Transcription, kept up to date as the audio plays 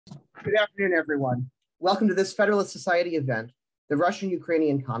Good afternoon, everyone. Welcome to this Federalist Society event, the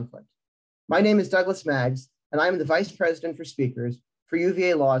Russian-Ukrainian Conflict. My name is Douglas Maggs, and I am the Vice President for Speakers for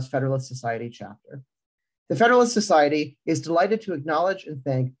UVA Law's Federalist Society chapter. The Federalist Society is delighted to acknowledge and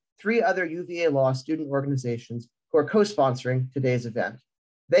thank three other UVA Law student organizations who are co-sponsoring today's event.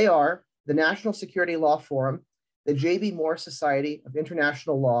 They are the National Security Law Forum, the J.B. Moore Society of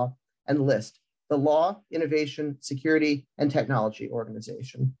International Law, and LIST, the Law, Innovation, Security, and Technology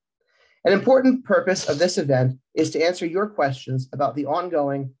Organization. An important purpose of this event is to answer your questions about the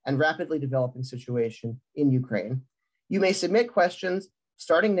ongoing and rapidly developing situation in Ukraine. You may submit questions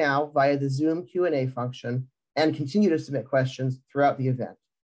starting now via the Zoom Q&A function and continue to submit questions throughout the event.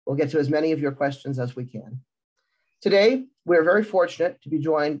 We'll get to as many of your questions as we can. Today, we're very fortunate to be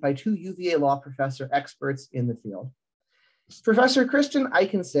joined by two UVA Law professor experts in the field. Professor Kristen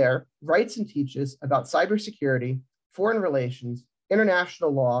Eichensehr writes and teaches about cybersecurity, foreign relations,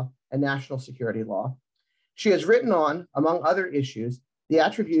 international law, and national security law. She has written on, among other issues, the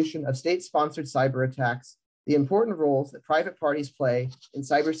attribution of state-sponsored cyber attacks, the important roles that private parties play in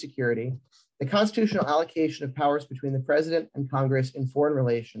cybersecurity, the constitutional allocation of powers between the president and Congress in foreign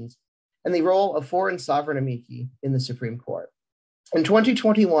relations, and the role of foreign sovereign amici in the Supreme Court. In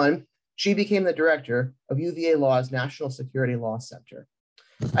 2021, she became the director of UVA Law's National Security Law Center.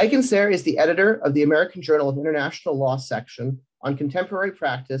 Eichensehr is the editor of the American Journal of International Law section on contemporary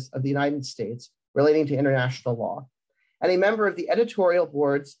practice of the United States relating to international law, and a member of the editorial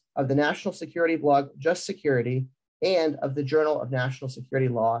boards of the national security blog Just Security and of the Journal of National Security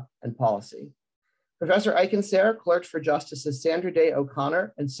Law and Policy. Professor Eichensehr clerked for Justices Sandra Day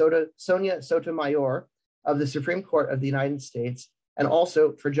O'Connor and Sonia Sotomayor of the Supreme Court of the United States, and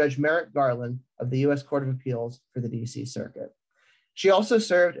also for Judge Merrick Garland of the U.S. Court of Appeals for the D.C. Circuit. She also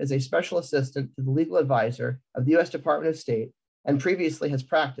served as a special assistant to the legal advisor of the U.S. Department of State and previously has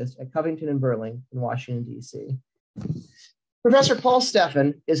practiced at Covington and Burling in Washington, D.C. Professor Paul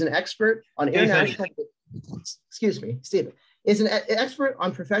Steffen is an expert on international, is an expert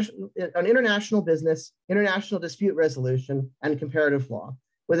on international business, international dispute resolution, and comparative law,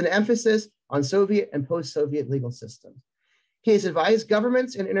 with an emphasis on Soviet and post-Soviet legal systems. He has advised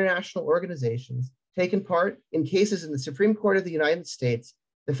governments and international organizations, taken part in cases in the Supreme Court of the United States,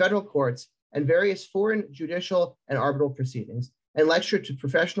 the federal courts, and various foreign judicial and arbitral proceedings, and lectured to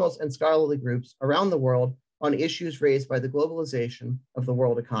professionals and scholarly groups around the world on issues raised by the globalization of the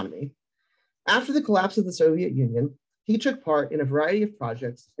world economy. After the collapse of the Soviet Union, he took part in a variety of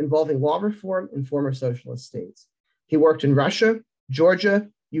projects involving law reform in former socialist states. He worked in Russia, Georgia,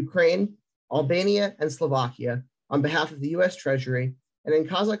 Ukraine, Albania, and Slovakia on behalf of the US Treasury, and in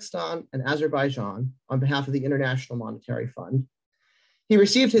Kazakhstan and Azerbaijan on behalf of the International Monetary Fund. He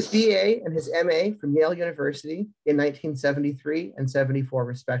received his BA and his MA from Yale University in 1973 and 74,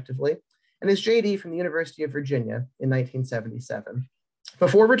 respectively, and his JD from the University of Virginia in 1977.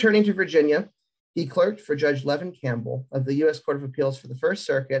 Before returning to Virginia, he clerked for Judge Levin Campbell of the U.S. Court of Appeals for the First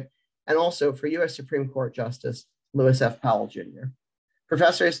Circuit and also for U.S. Supreme Court Justice Lewis F. Powell, Jr.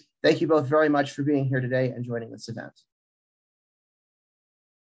 Professors, thank you both very much for being here today and joining this event.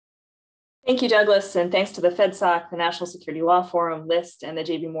 Thank you, Douglas, and thanks to the FedSoc, the National Security Law Forum, LIST, and the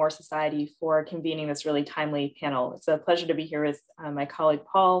J.B. Moore Society for convening this really timely panel. It's a pleasure to be here with my colleague,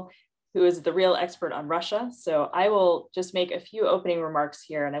 Paul, who is the real expert on Russia. So I will just make a few opening remarks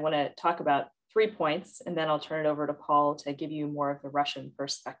here, and I want to talk about 3 points, and then I'll turn it over to Paul to give you more of the Russian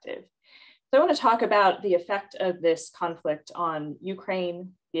perspective. So I want to talk about the effect of this conflict on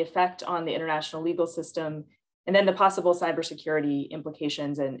Ukraine, the effect on the international legal system, and then the possible cybersecurity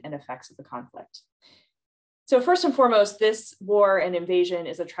implications and effects of the conflict. So first and foremost, this war and invasion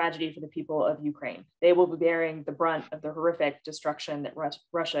is a tragedy for the people of Ukraine. They will be bearing the brunt of the horrific destruction that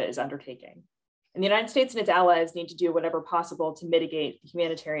Russia is undertaking. And the United States and its allies need to do whatever possible to mitigate the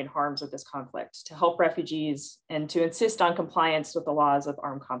humanitarian harms of this conflict, to help refugees, and to insist on compliance with the laws of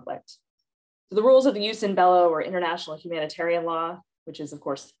armed conflict. So the rules of the jus in bello, or international humanitarian law, which is of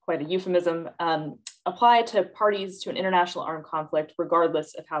course quite a euphemism, apply to parties to an international armed conflict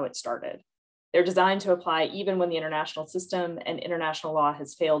regardless of how it started. They're designed to apply even when the international system and international law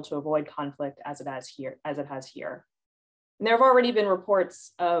has failed to avoid conflict as it has here. And there have already been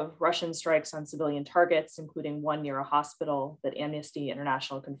reports of Russian strikes on civilian targets, including one near a hospital that Amnesty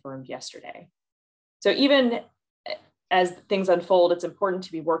International confirmed yesterday. So even as things unfold, it's important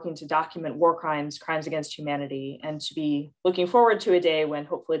to be working to document war crimes, crimes against humanity, and to be looking forward to a day when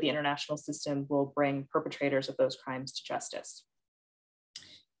hopefully the international system will bring perpetrators of those crimes to justice.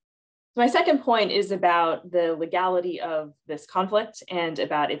 So my second point is about the legality of this conflict and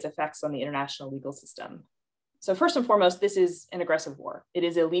about its effects on the international legal system. So first and foremost, this is an aggressive war. It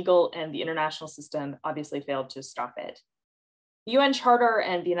is illegal, and the international system obviously failed to stop it. The UN Charter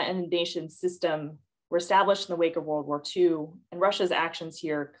and the United Nations system were established in the wake of World War II, and Russia's actions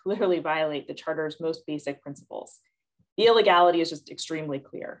here clearly violate the Charter's most basic principles. The illegality is just extremely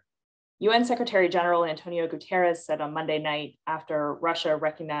clear. UN Secretary General Antonio Guterres said on Monday night, after Russia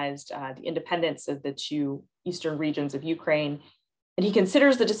recognized the independence of the two eastern regions of Ukraine, that he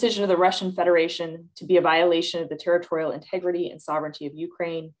considers the decision of the Russian Federation to be a violation of the territorial integrity and sovereignty of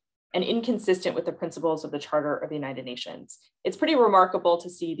Ukraine and inconsistent with the principles of the Charter of the United Nations. It's pretty remarkable to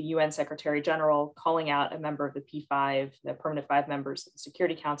see the UN Secretary General calling out a member of the P5, the permanent 5 members of the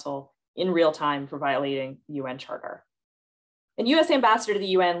Security Council, in real time for violating the UN Charter. And US Ambassador to the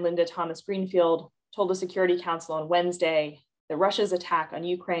UN, Linda Thomas-Greenfield, told the Security Council on Wednesday that Russia's attack on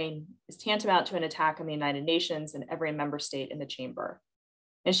Ukraine is tantamount to an attack on the United Nations and every member state in the chamber.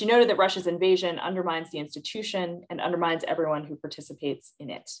 And she noted that Russia's invasion undermines the institution and undermines everyone who participates in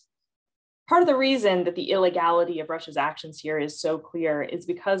it. Part of the reason that the illegality of Russia's actions here is so clear is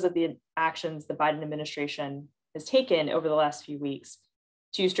because of the actions the Biden administration has taken over the last few weeks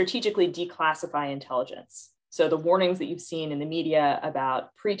to strategically declassify intelligence. So the warnings that you've seen in the media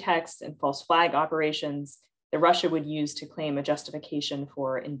about pretext and false flag operations that Russia would use to claim a justification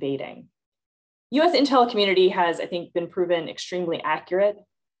for invading. US intel community has, I think, been proven extremely accurate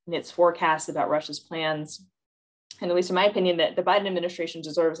in its forecasts about Russia's plans. And at least in my opinion, that the Biden administration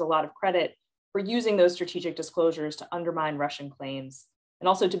deserves a lot of credit for using those strategic disclosures to undermine Russian claims and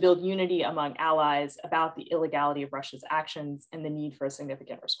also to build unity among allies about the illegality of Russia's actions and the need for a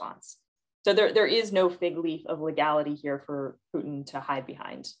significant response. So there is no fig leaf of legality here for Putin to hide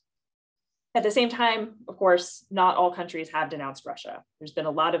behind. At the same time, of course, not all countries have denounced Russia. There's been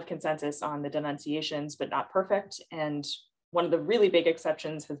a lot of consensus on the denunciations, but not perfect. And one of the really big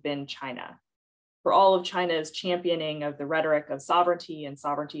exceptions has been China. For all of China's championing of the rhetoric of sovereignty and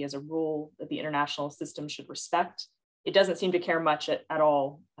sovereignty as a rule that the international system should respect, it doesn't seem to care much at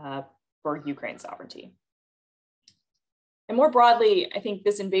all for Ukraine's sovereignty. And more broadly, I think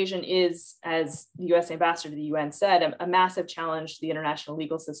this invasion is, as the US ambassador to the UN said, a massive challenge to the international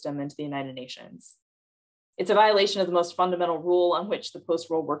legal system and to the United Nations. It's a violation of the most fundamental rule on which the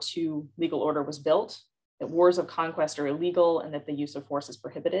post-World War II legal order was built, that wars of conquest are illegal and that the use of force is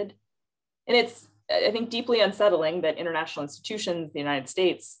prohibited. And it's, I think, deeply unsettling that international institutions, the United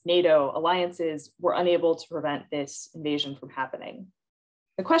States, NATO, alliances were unable to prevent this invasion from happening.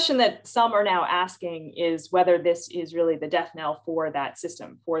 The question that some are now asking is whether this is really the death knell for that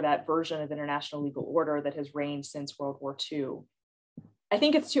system, for that version of international legal order that has reigned since World War II. I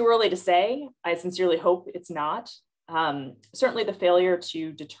think it's too early to say. I sincerely hope it's not. Certainly the failure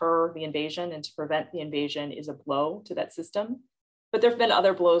to deter the invasion and to prevent the invasion is a blow to that system, but there have been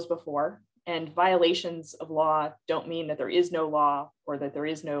other blows before, and violations of law don't mean that there is no law or that there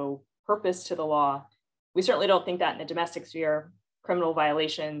is no purpose to the law. We certainly don't think that in the domestic sphere. Criminal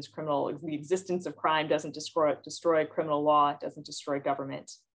violations, the existence of crime doesn't destroy criminal law, it doesn't destroy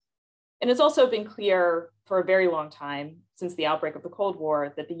government. And it's also been clear for a very long time, since the outbreak of the Cold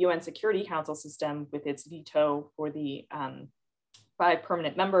War, that the UN Security Council system, with its veto for the 5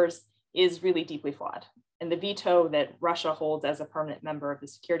 permanent members, is really deeply flawed. And the veto that Russia holds as a permanent member of the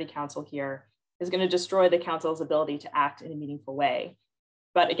Security Council here is going to destroy the Council's ability to act in a meaningful way.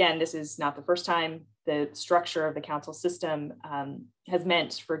 But again, this is not the first time. The structure of the Council system has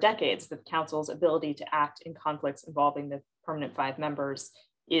meant for decades that the Council's ability to act in conflicts involving the permanent 5 members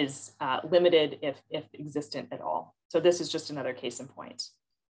is limited, if existent at all. So this is just another case in point.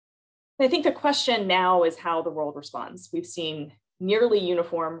 And I think the question now is how the world responds. We've seen nearly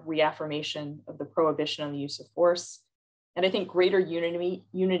uniform reaffirmation of the prohibition on the use of force, and I think greater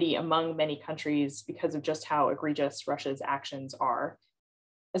unity among many countries because of just how egregious Russia's actions are,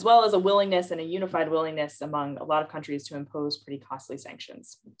 as well as a willingness and a unified willingness among a lot of countries to impose pretty costly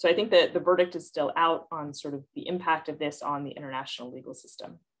sanctions. So I think that the verdict is still out on sort of the impact of this on the international legal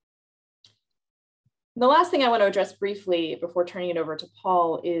system. And the last thing I want to address briefly before turning it over to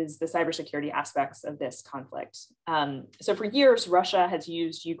Paul is the cybersecurity aspects of this conflict. So for years, Russia has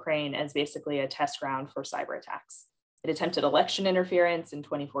used Ukraine as basically a test ground for cyber attacks. It attempted election interference in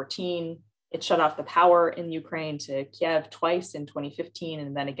 2014. It shut off the power in Ukraine to Kiev twice in 2015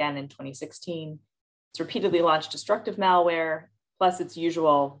 and then again in 2016. It's repeatedly launched destructive malware, plus its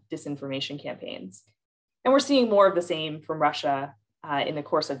usual disinformation campaigns. And we're seeing more of the same from Russia in the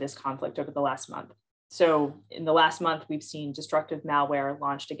course of this conflict over the last month. So in the last month, we've seen destructive malware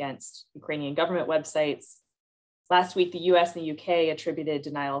launched against Ukrainian government websites. Last week, the US and the UK attributed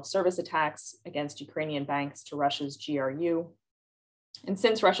denial of service attacks against Ukrainian banks to Russia's GRU. And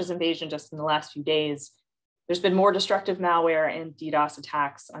since Russia's invasion just in the last few days, There's been more destructive malware and DDoS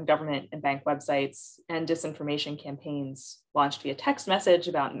attacks on government and bank websites, and disinformation campaigns launched via text message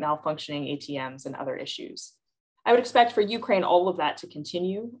about malfunctioning ATMs and other issues. I would expect for Ukraine all of that to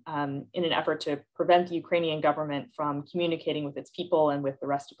continue in an effort to prevent the Ukrainian government from communicating with its people and with the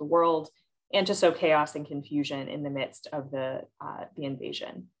rest of the world, and to sow chaos and confusion in the midst of the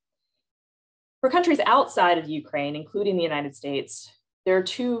invasion. For countries outside of Ukraine, including the United States, there are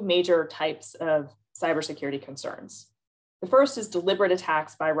two major types of cybersecurity concerns. The first is deliberate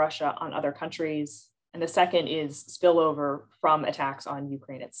attacks by Russia on other countries, and the second is spillover from attacks on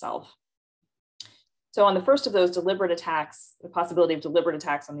Ukraine itself. So on the first of those, deliberate attacks, the possibility of deliberate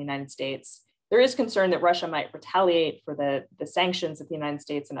attacks on the United States, there is concern that Russia might retaliate for the sanctions that the United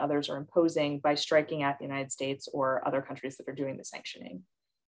States and others are imposing by striking at the United States or other countries that are doing the sanctioning.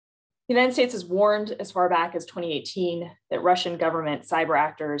 The United States has warned as far back as 2018 that Russian government cyber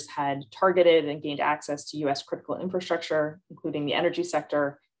actors had targeted and gained access to US critical infrastructure, including the energy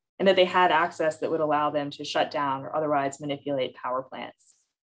sector, and that they had access that would allow them to shut down or otherwise manipulate power plants.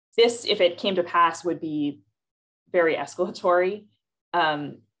 This, if it came to pass, would be very escalatory.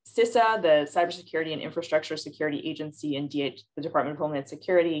 CISA, the Cybersecurity and Infrastructure Security Agency in the Department of Homeland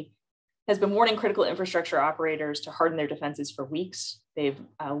Security, has been warning critical infrastructure operators to harden their defenses for weeks. They've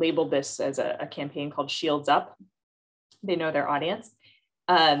labeled this as a campaign called Shields Up. They know their audience.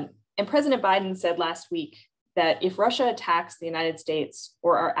 And President Biden said last week that if Russia attacks the United States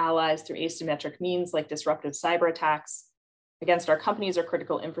or our allies through asymmetric means like disruptive cyber attacks against our companies or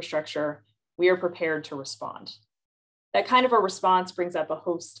critical infrastructure, we are prepared to respond. That kind of a response brings up a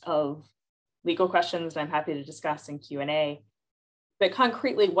host of legal questions that I'm happy to discuss in Q&A. But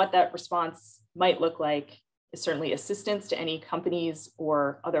concretely, what that response might look like is certainly assistance to any companies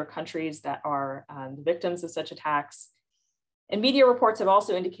or other countries that are the victims of such attacks. And media reports have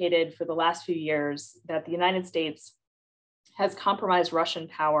also indicated for the last few years that the United States has compromised Russian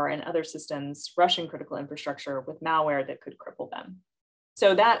power and other systems, Russian critical infrastructure, with malware that could cripple them.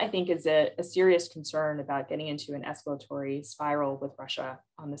 So that, I think, is a serious concern about getting into an escalatory spiral with Russia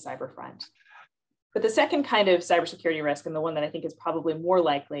on the cyber front. But the second kind of cybersecurity risk, and the one that I think is probably more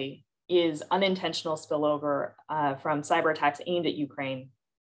likely, is unintentional spillover from cyber attacks aimed at Ukraine.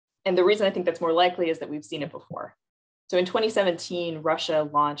 And the reason I think that's more likely is that we've seen it before. So in 2017, Russia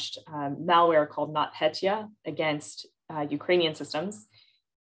launched malware called NotPetya against Ukrainian systems.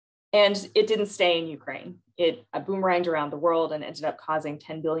 And it didn't stay in Ukraine. It boomeranged around the world and ended up causing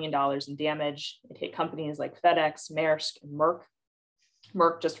 $10 billion in damage. It hit companies like FedEx, Maersk, and Merck.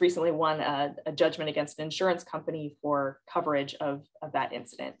 Merck just recently won a judgment against an insurance company for coverage of that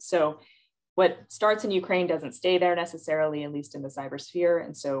incident. So what starts in Ukraine doesn't stay there necessarily, at least in the cyber sphere.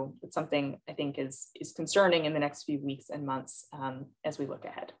 And so it's something I think is concerning in the next few weeks and months as we look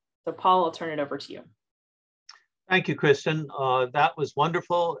ahead. So Paul, I'll turn it over to you. Thank you, Kristen. That was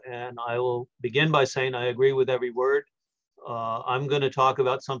wonderful. And I will begin by saying I agree with every word. I'm going to talk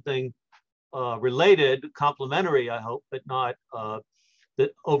about something related, complementary, I hope, but not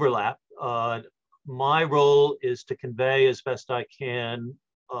that overlap. My role is to convey as best I can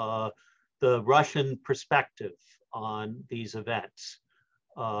the Russian perspective on these events.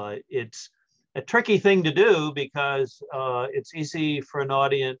 It's a tricky thing to do because it's easy for an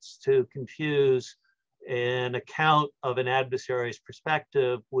audience to confuse an account of an adversary's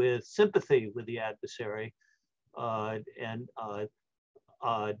perspective with sympathy with the adversary. I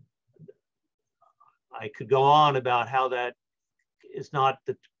could go on about how that is not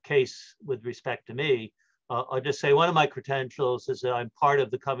the case with respect to me. I'll just say one of my credentials is that I'm part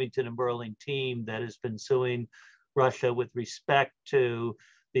of the Covington and Burling team that has been suing Russia with respect to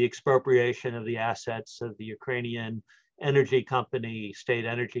the expropriation of the assets of the Ukrainian energy company, state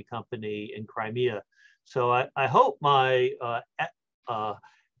energy company in Crimea. So I hope my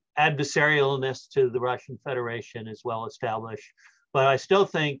adversarialness to the Russian Federation is well established, but I still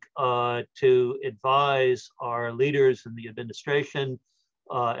think to advise our leaders in the administration,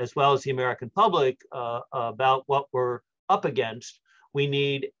 as well as the American public about what we're up against, we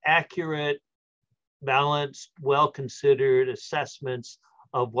need accurate, balanced, well-considered assessments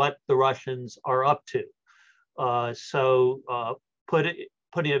of what the Russians are up to.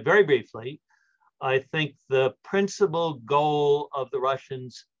 Putting it very briefly, I think the principal goal of the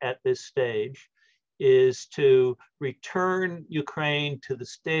Russians at this stage is to return Ukraine to the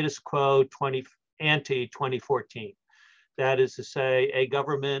status quo ante 2014. That is to say, a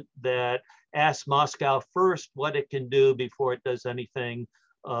government that asks Moscow first what it can do before it does anything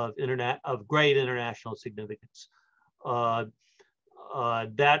of great international significance. That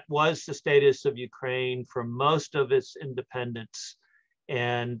was the status of Ukraine for most of its independence.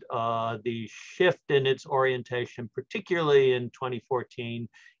 And the shift in its orientation, particularly in 2014,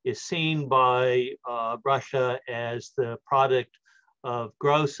 is seen by Russia as the product of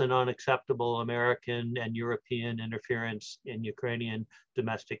gross and unacceptable American and European interference in Ukrainian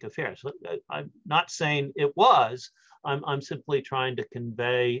domestic affairs. I'm not saying it was, I'm simply trying to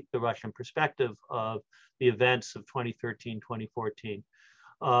convey the Russian perspective of the events of 2013, 2014.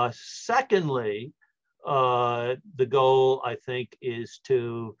 Secondly, the goal, I think, is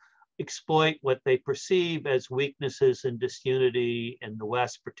to exploit what they perceive as weaknesses and disunity in the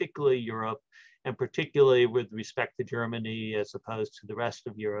West, particularly Europe, and particularly with respect to Germany as opposed to the rest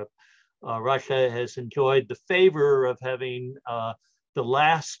of Europe. Russia has enjoyed the favor of having the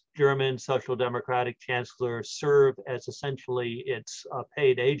last German Social Democratic chancellor serve as essentially its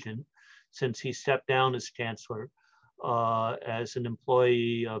paid agent since he stepped down as chancellor. As an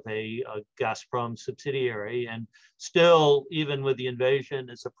employee of a Gazprom subsidiary, and still, even with the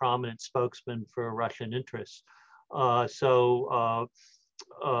invasion, is a prominent spokesman for Russian interests. I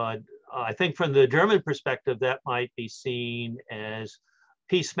think from the German perspective, that might be seen as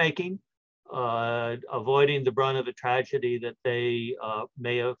peacemaking, avoiding the brunt of a tragedy that they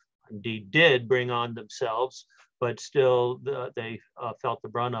may have indeed did bring on themselves, but still they felt the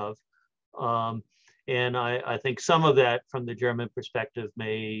brunt of. And I think some of that from the German perspective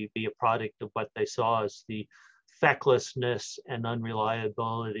may be a product of what they saw as the fecklessness and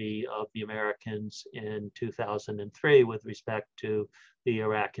unreliability of the Americans in 2003 with respect to the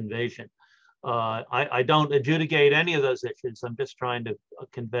Iraq invasion. I don't adjudicate any of those issues. I'm just trying to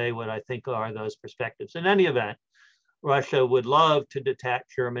convey what I think are those perspectives. In any event, Russia would love to detach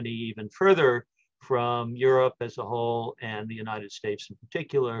Germany even further from Europe as a whole and the United States in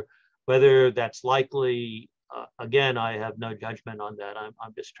particular. Whether that's likely, again, I have no judgment on that.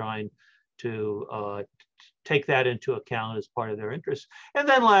 I'm just trying to take that into account as part of their interests. And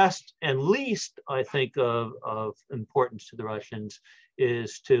then last and least, I think of importance to the Russians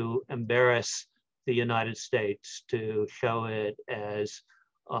is to embarrass the United States, to show it as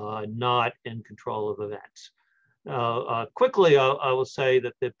not in control of events. Now, quickly, I will say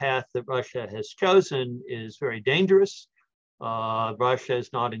that the path that Russia has chosen is very dangerous. Russia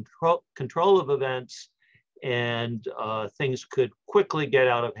is not in control of events, and things could quickly get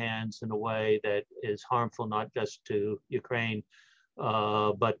out of hands in a way that is harmful not just to Ukraine,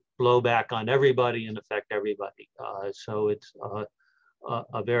 but blow back on everybody and affect everybody. So it's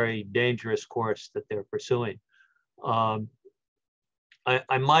a very dangerous course that they're pursuing. I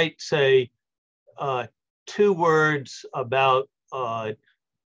might say 2 words about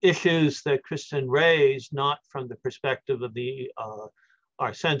issues that Kristen raised, not from the perspective of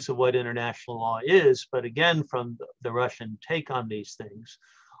our sense of what international law is, but again, from the Russian take on these things.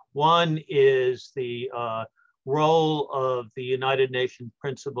 One is the role of the United Nations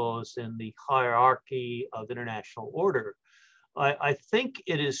principles in the hierarchy of international order. I think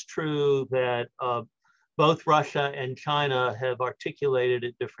it is true that both Russia and China have articulated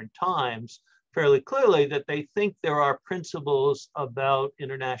at different times fairly clearly that they think there are principles about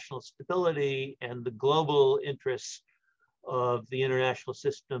international stability and the global interests of the international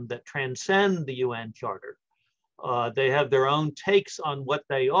system that transcend the UN Charter. They have their own takes on what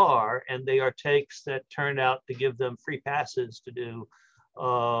they are, and they are takes that turn out to give them free passes to do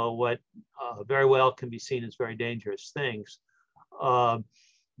what very well can be seen as very dangerous things.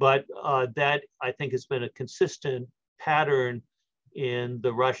 But that, I think, has been a consistent pattern in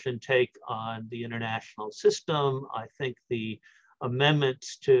the Russian take on the international system. I think the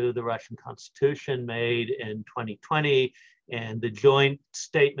amendments to the Russian Constitution made in 2020 and the joint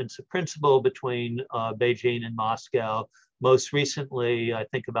statements of principle between Beijing and Moscow, most recently, I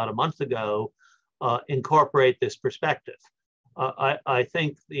think about a month ago, incorporate this perspective. I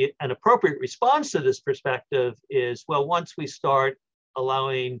think an appropriate response to this perspective is, well, once we start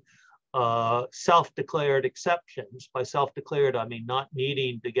allowing self-declared exceptions. By self-declared, I mean not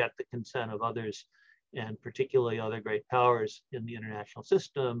needing to get the consent of others, and particularly other great powers in the international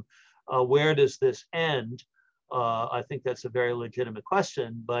system. Where does this end? I think that's a very legitimate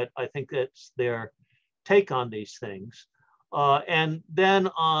question, but I think that's their take on these things. And then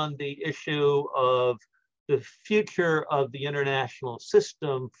on the issue of the future of the international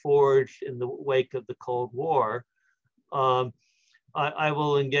system forged in the wake of the Cold War, I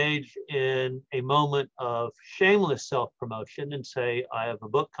will engage in a moment of shameless self-promotion and say I have a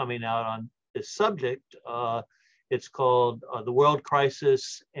book coming out on this subject. It's called The World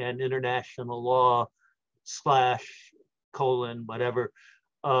Crisis and International Law / whatever,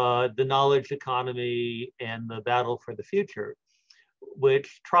 the Knowledge Economy and the Battle for the Future,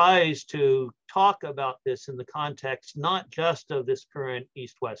 which tries to talk about this in the context not just of this current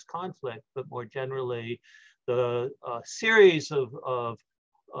East-West conflict, but more generally the series of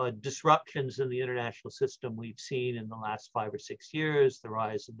disruptions in the international system we've seen in the last 5 or 6 years, the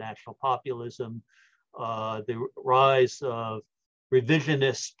rise of national populism, the rise of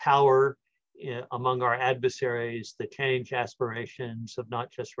revisionist power among our adversaries, the change aspirations of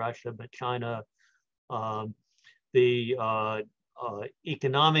not just Russia, but China, the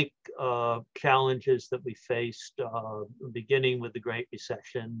economic challenges that we faced, beginning with the Great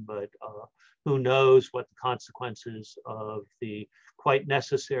Recession, but who knows what the consequences of the quite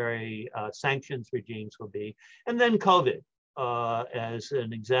necessary sanctions regimes will be. And then COVID as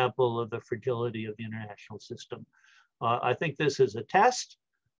an example of the fragility of the international system. I think this is a test.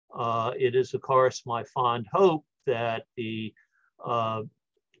 It is, of course, my fond hope that the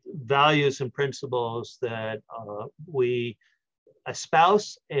values and principles that we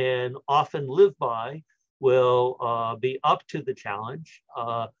espouse and often live by will be up to the challenge.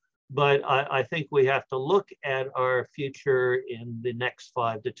 But I think we have to look at our future in the next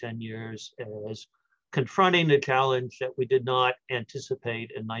 5 to 10 years as confronting a challenge that we did not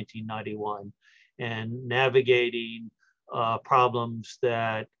anticipate in 1991 and navigating problems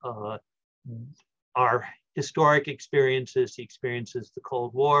that our historic experiences, the experiences of the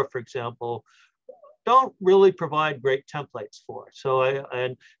Cold War, for example, don't really provide great templates for. So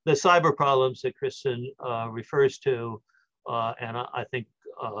and the cyber problems that Kristen refers to, and I think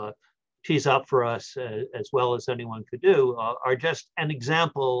tease up for us as well as anyone could do, are just an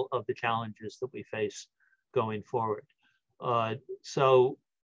example of the challenges that we face going forward. So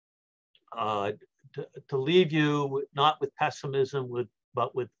to leave you not with pessimism,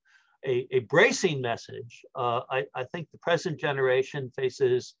 but with a bracing message, I think the present generation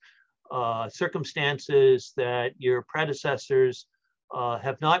faces circumstances that your predecessors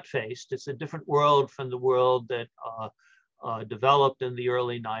have not faced. It's a different world from the world that developed in the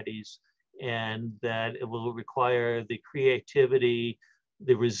early 90s, and that it will require the creativity,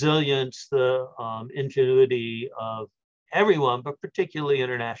 the resilience, the ingenuity of everyone, but particularly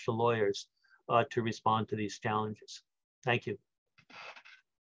international lawyers, to respond to these challenges. Thank you.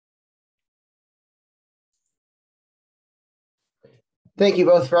 Thank you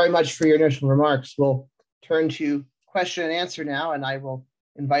both very much for your initial remarks. We'll turn to question and answer now, and I will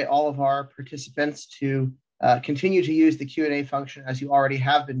invite all of our participants to continue to use the Q&A function as you already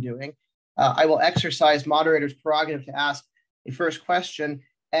have been doing. I will exercise moderator's prerogative to ask a first question,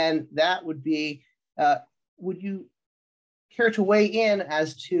 and that would be, would you care to weigh in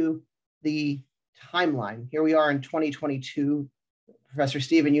as to the timeline? Here we are in 2022. Professor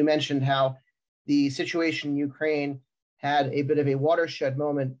Stephen, you mentioned how the situation in Ukraine had a bit of a watershed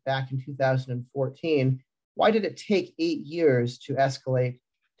moment back in 2014. Why did it take 8 years to escalate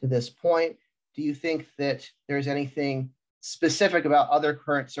to this point? Do you think that there's anything specific about other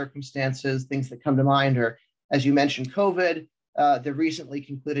current circumstances, things that come to mind, or as you mentioned, COVID, the recently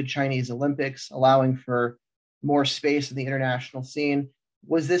concluded Chinese Olympics, allowing for more space in the international scene?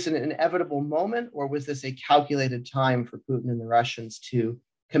 Was this an inevitable moment, or was this a calculated time for Putin and the Russians to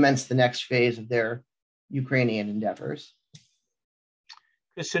commence the next phase of their Ukrainian endeavors?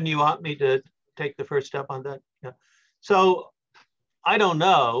 Kristen, you want me to take the first step on that? Yeah. So I don't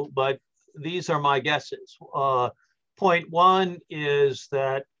know, but these are my guesses. Point one is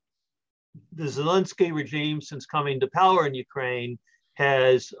that the Zelensky regime, since coming to power in Ukraine,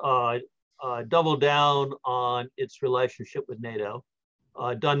 has doubled down on its relationship with NATO,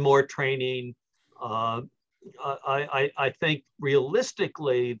 done more training. I think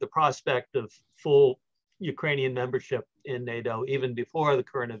realistically, the prospect of full Ukrainian membership in NATO, even before the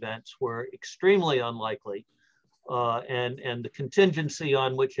current events, were extremely unlikely. And the contingency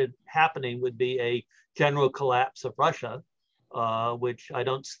on which it happening would be a general collapse of Russia, which I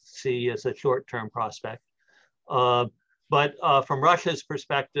don't see as a short-term prospect. But from Russia's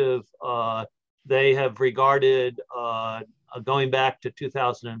perspective, they have regarded, going back to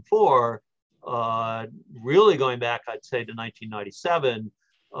 2004, really going back, I'd say, to 1997,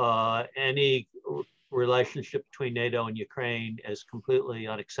 any relationship between NATO and Ukraine as completely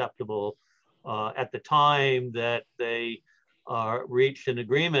unacceptable. At the time that they reached an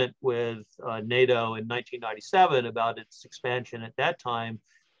agreement with NATO in 1997 about its expansion at that time,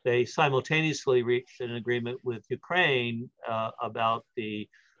 they simultaneously reached an agreement with Ukraine about the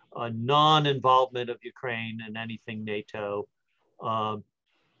non-involvement of Ukraine in anything NATO.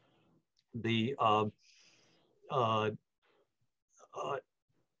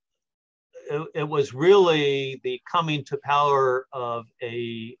 It was really the coming to power of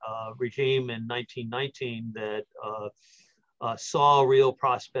a regime in 1919 that saw real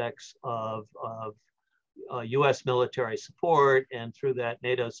prospects of US military support and through that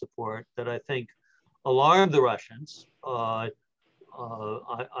NATO support that I think alarmed the Russians. I'm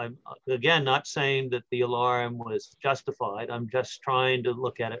again not saying that the alarm was justified. I'm just trying to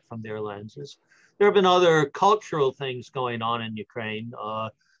look at it from their lenses. There have been other cultural things going on in Ukraine,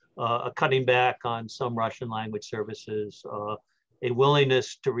 a cutting back on some Russian language services, a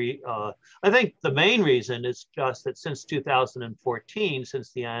willingness to I think the main reason is just that since 2014,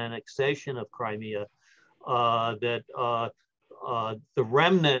 since the annexation of Crimea, that the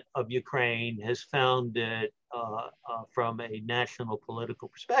remnant of Ukraine has found it, from a national political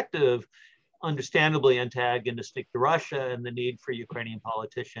perspective, understandably antagonistic to Russia and the need for Ukrainian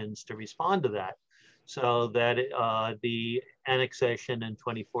politicians to respond to that. So that the annexation in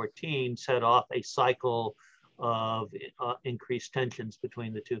 2014 set off a cycle of increased tensions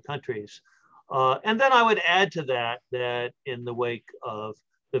between the two countries. And then I would add to that, that in the wake of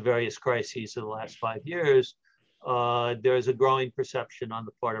the various crises of the last 5 years, there's a growing perception on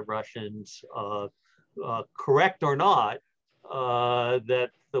the part of Russians, correct or not,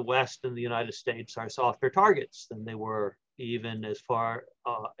 that the West and the United States are softer targets than they were even as far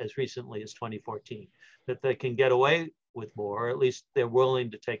as recently as 2014, that they can get away with more, or at least they're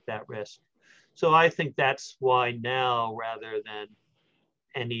willing to take that risk. So I think that's why now rather than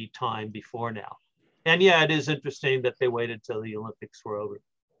any time before now. And yeah, it is interesting that they waited till the Olympics were over.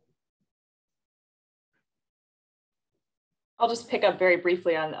 I'll just pick up very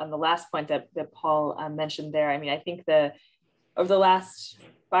briefly on the last point that Paul mentioned there. I mean, I think over the last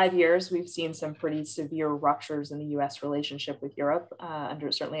 5 years, we've seen some pretty severe ruptures in the US relationship with Europe,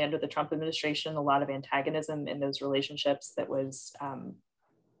 certainly under the Trump administration, a lot of antagonism in those relationships that was,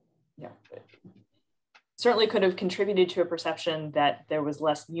 certainly could have contributed to a perception that there was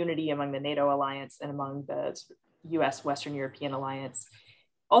less unity among the NATO alliance and among the US Western European alliance.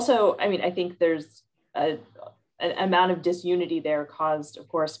 Also, I mean, I think there's an amount of disunity there caused, of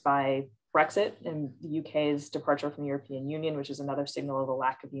course, by Brexit and the UK's departure from the European Union, which is another signal of a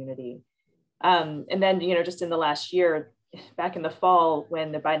lack of unity. And then, just in the last year, back in the fall,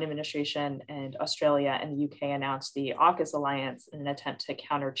 when the Biden administration and Australia and the UK announced the AUKUS alliance in an attempt to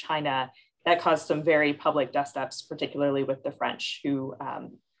counter China, that caused some very public dust-ups, particularly with the French, who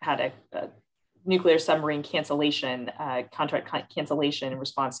had a nuclear submarine cancellation, contract cancellation in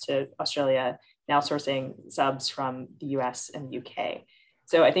response to Australia now sourcing subs from the US and the UK.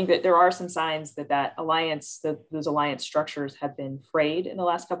 So I think that there are some signs that those alliance structures have been frayed in the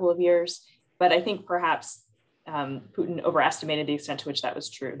last couple of years. But I think perhaps Putin overestimated the extent to which that was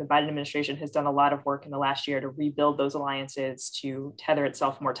true. The Biden administration has done a lot of work in the last year to rebuild those alliances, to tether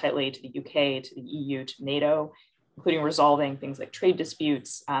itself more tightly to the UK, to the EU, to NATO, including resolving things like trade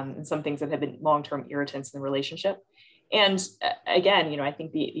disputes and some things that have been long-term irritants in the relationship. And again, I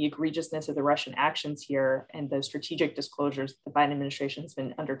think the egregiousness of the Russian actions here and the strategic disclosures the Biden administration has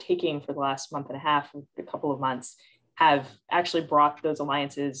been undertaking for the last month and a half, a couple of months, have actually brought those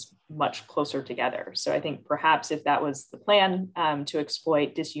alliances much closer together. So I think perhaps if that was the plan to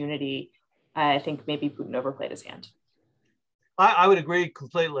exploit disunity, I think maybe Putin overplayed his hand. I would agree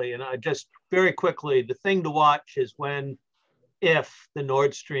completely. And I just very quickly, the thing to watch is if the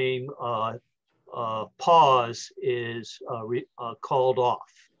Nord Stream pause is called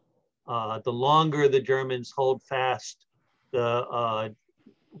off. The longer the Germans hold fast, the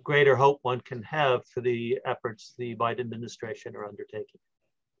greater hope one can have for the efforts the Biden administration are undertaking.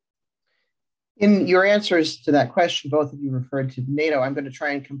 In your answers to that question, both of you referred to NATO. I'm going to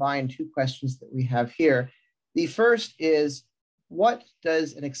try and combine two questions that we have here. The first is, what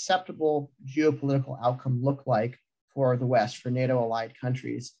does an acceptable geopolitical outcome look like for the West, for NATO allied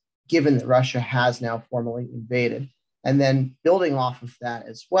countries, given that Russia has now formally invaded? And then building off of that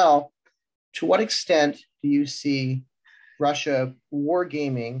as well, to what extent do you see Russia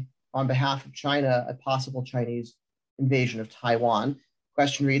wargaming on behalf of China a possible Chinese invasion of Taiwan?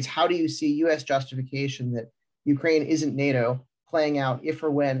 Question reads, how do you see US justification that Ukraine isn't NATO playing out if or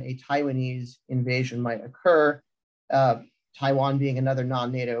when a Taiwanese invasion might occur, Taiwan being another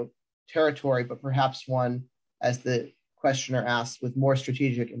non-NATO territory, but perhaps one, as the questioner asked, with more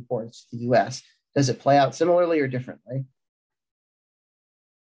strategic importance to the US? Does it play out similarly or differently?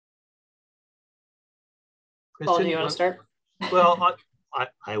 Paul, do you want to start? Well,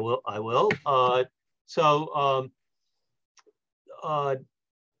 I will.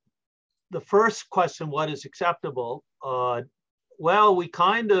 The first question, what is acceptable? Well,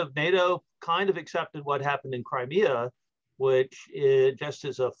 NATO kind of accepted what happened in Crimea, which just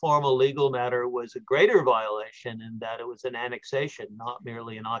as a formal legal matter was a greater violation in that it was an annexation, not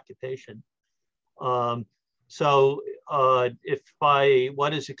merely an occupation. So if by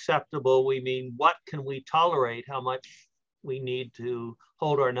what is acceptable, we mean what can we tolerate, how much we need to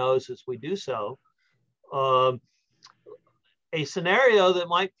hold our nose as we do so. A scenario that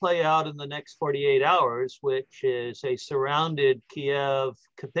might play out in the next 48 hours, which is a surrounded Kiev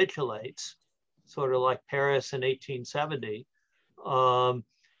capitulates, sort of like Paris in 1870.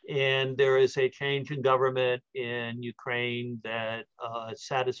 And there is a change in government in Ukraine that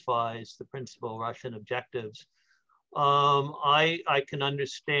satisfies the principal Russian objectives. I can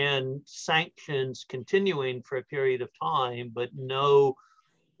understand sanctions continuing for a period of time, but no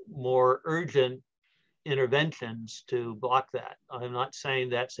more urgent interventions to block that. I'm not saying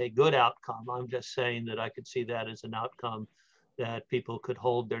that's a good outcome. I'm just saying that I could see that as an outcome that people could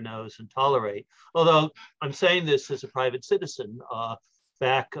hold their nose and tolerate. Although I'm saying this as a private citizen.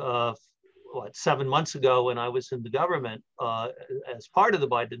 Back 7 months ago when I was in the government as part of the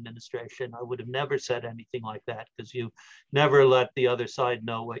Biden administration, I would have never said anything like that, because you never let the other side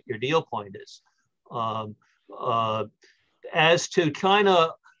know what your deal point is. As to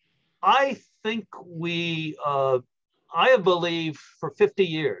China, I think I have believed for 50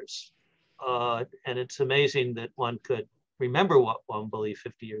 years, and it's amazing that one could remember what one believed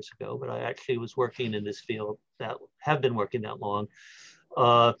 50 years ago, but I actually was working in this field, that have been working that long,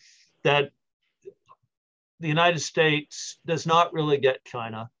 that the United States does not really get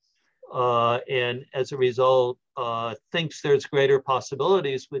China, and as a result, thinks there's greater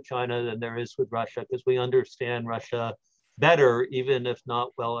possibilities with China than there is with Russia, because we understand Russia better, even if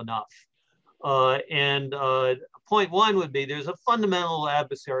not well enough. Point one would be there's a fundamental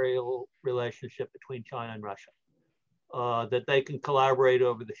adversarial relationship between China and Russia, that they can collaborate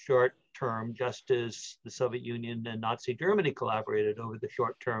over the short term, just as the Soviet Union and Nazi Germany collaborated over the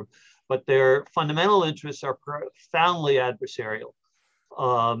short term, but their fundamental interests are profoundly adversarial,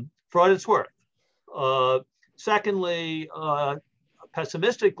 for what it's worth. Secondly,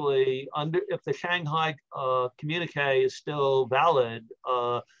 pessimistically, if the Shanghai communique is still valid,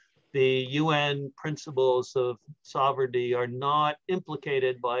 the UN principles of sovereignty are not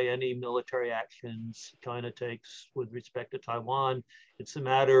implicated by any military actions China takes with respect to Taiwan. It's a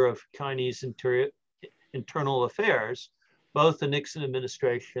matter of Chinese internal affairs. Both the Nixon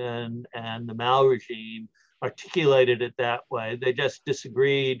administration and the Mao regime articulated it that way. They just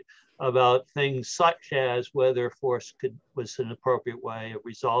disagreed about things such as whether force was an appropriate way of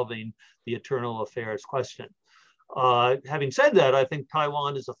resolving the internal affairs question. Having said that, I think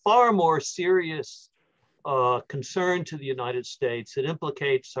Taiwan is a far more serious concern to the United States. It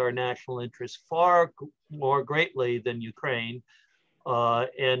implicates our national interests far more greatly than Ukraine.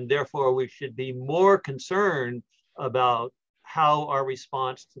 And therefore, we should be more concerned about how our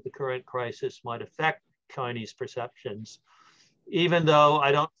response to the current crisis might affect Chinese perceptions, even though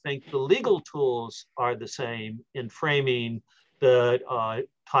I don't think the legal tools are the same in framing the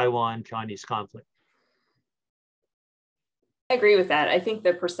Taiwan-Chinese conflict. I agree with that. I think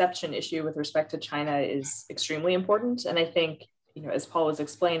the perception issue with respect to China is extremely important. And I think, as Paul was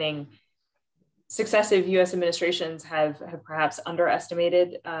explaining, successive US administrations have perhaps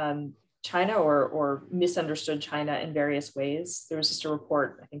underestimated China or misunderstood China in various ways. There was just a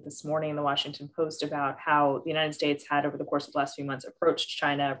report, I think this morning in the Washington Post, about how the United States had, over the course of the last few months, approached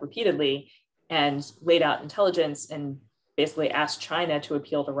China repeatedly and laid out intelligence and basically asked China to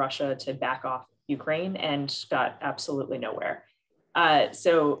appeal to Russia to back off Ukraine, and got absolutely nowhere.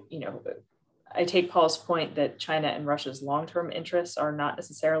 So, I take Paul's point that China and Russia's long-term interests are not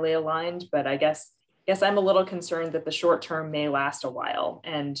necessarily aligned, but I guess I'm a little concerned that the short term may last a while.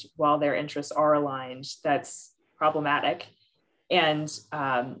 And while their interests are aligned, that's problematic and,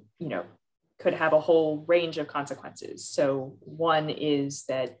 could have a whole range of consequences. So one is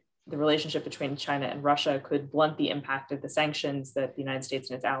that the relationship between China and Russia could blunt the impact of the sanctions that the United States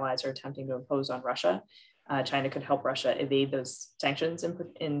and its allies are attempting to impose on Russia. China could help Russia evade those sanctions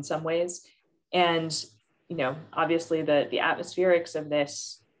in some ways. And, obviously the atmospherics of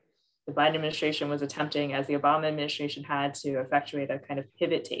this, the Biden administration was attempting, as the Obama administration had, to effectuate a kind of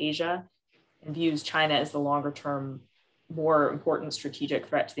pivot to Asia and views China as the longer term, more important strategic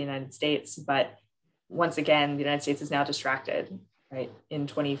threat to the United States. But once again, the United States is now distracted. Right. In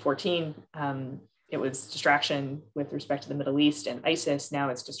 2014, it was distraction with respect to the Middle East and ISIS. Now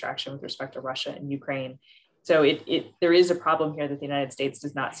it's distraction with respect to Russia and Ukraine. So there is a problem here that the United States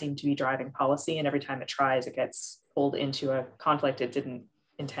does not seem to be driving policy. And every time it tries, it gets pulled into a conflict it didn't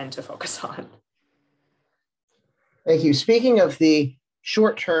intend to focus on. Thank you. Speaking of the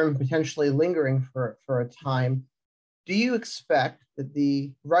short term, potentially lingering for a time, do you expect that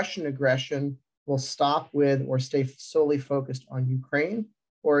the Russian aggression will stop with or stay solely focused on Ukraine?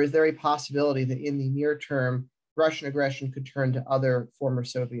 Or is there a possibility that in the near term, Russian aggression could turn to other former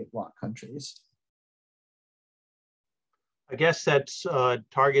Soviet bloc countries? I guess that's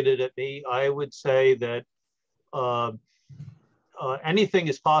targeted at me. I would say that anything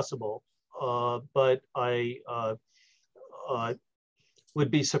is possible, but I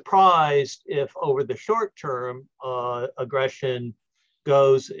would be surprised if over the short term, aggression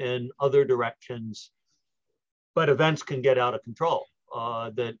goes in other directions, but events can get out of control.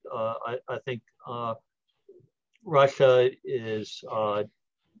 I think Russia is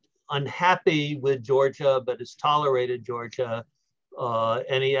unhappy with Georgia, but has tolerated Georgia.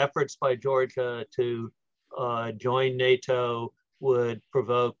 Any efforts by Georgia to join NATO would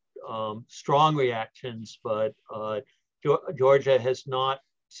provoke strong reactions, but Georgia has not,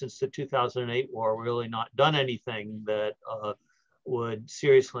 since the 2008 war, really not done anything that would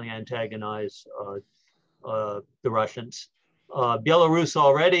seriously antagonize the Russians. Belarus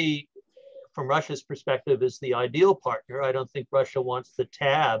already, from Russia's perspective, is the ideal partner. I don't think Russia wants the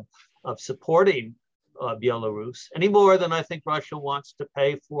tab of supporting Belarus any more than I think Russia wants to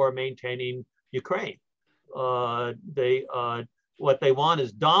pay for maintaining Ukraine. What they want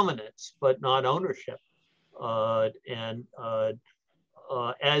is dominance, but not ownership.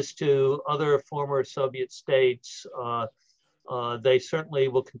 As to other former Soviet states, they certainly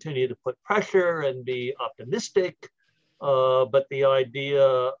will continue to put pressure and be optimistic. But the idea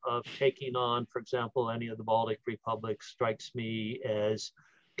of taking on, for example, any of the Baltic republics strikes me as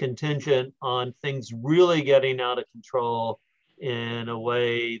contingent on things really getting out of control in a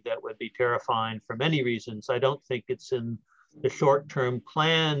way that would be terrifying for many reasons. I don't think it's in the short-term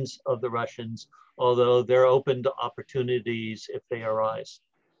plans of the Russians, although they're open to opportunities if they arise.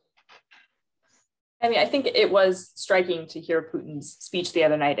 I mean, I think it was striking to hear Putin's speech the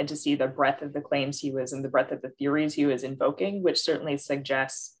other night and to see the breadth of the claims he was and the breadth of the theories he was invoking, which certainly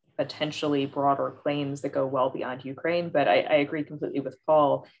suggests potentially broader claims that go well beyond Ukraine. But I agree completely with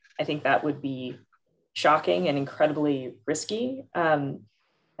Paul. I think that would be shocking and incredibly risky. Now,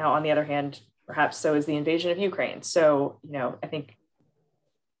 on the other hand, perhaps so is the invasion of Ukraine. So, I think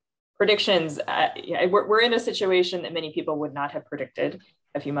predictions, we're in a situation that many people would not have predicted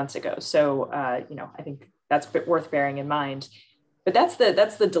a few months ago. So, I think that's worth bearing in mind. But that's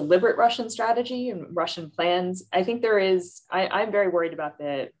the deliberate Russian strategy and Russian plans. I think I'm very worried about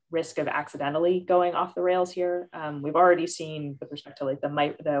the risk of accidentally going off the rails here. We've already seen, with respect to like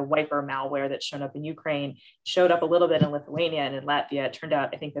the wiper malware that's shown up in Ukraine, showed up a little bit in Lithuania and in Latvia. It turned out,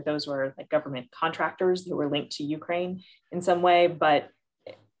 I think that those were like government contractors who were linked to Ukraine in some way, but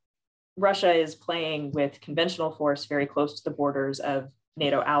Russia is playing with conventional force very close to the borders of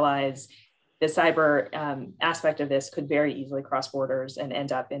NATO allies. The cyber aspect of this could very easily cross borders and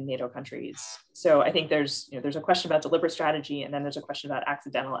end up in NATO countries. So I think there's a question about deliberate strategy, and then there's a question about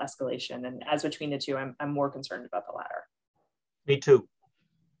accidental escalation. And as between the two, I'm more concerned about the latter. Me too.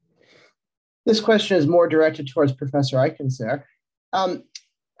 This question is more directed towards Professor Eikenser.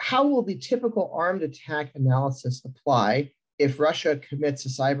 How will the typical armed attack analysis apply if Russia commits a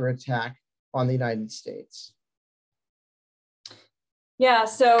cyber attack on the United States? Yeah,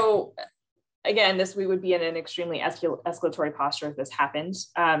 so again, we would be in an extremely escalatory posture if this happened.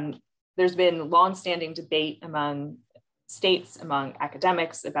 There's been longstanding debate among states, among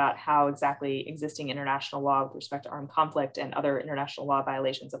academics, about how exactly existing international law with respect to armed conflict and other international law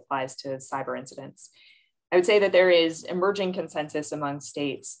violations applies to cyber incidents. I would say that there is emerging consensus among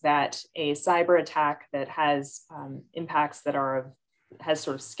states that a cyber attack that has impacts that has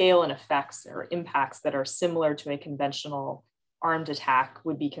sort of scale and effects or impacts that are similar to a conventional armed attack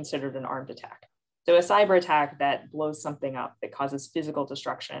would be considered an armed attack. So a cyber attack that blows something up, that causes physical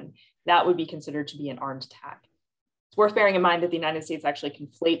destruction, that would be considered to be an armed attack. It's worth bearing in mind that the United States actually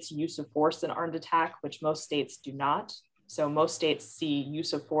conflates use of force and armed attack, which most states do not. So most states see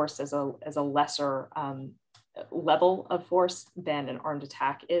use of force as a lesser level of force than an armed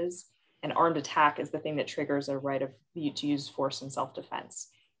attack is. An armed attack is the thing that triggers a right to use force in self-defense.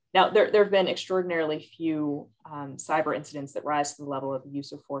 Now, there have been extraordinarily few cyber incidents that rise to the level of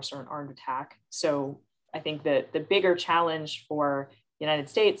use of force or an armed attack. So I think that the bigger challenge for the United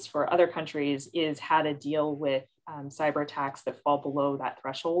States, for other countries, is how to deal with cyber attacks that fall below that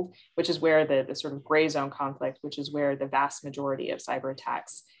threshold, which is where the sort of gray zone conflict, which is where the vast majority of cyber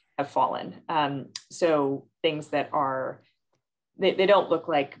attacks have fallen. So things that they don't look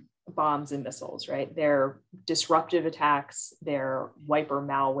like bombs and missiles, right? They're disruptive attacks, they're wiper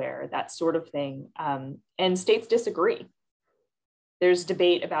malware, that sort of thing. And states disagree. There's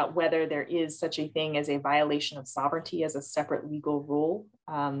debate about whether there is such a thing as a violation of sovereignty as a separate legal rule.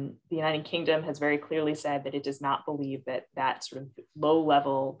 The United Kingdom has very clearly said that it does not believe that sort of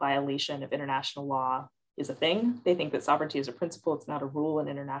low-level violation of international law is a thing. They think that sovereignty is a principle. It's not a rule in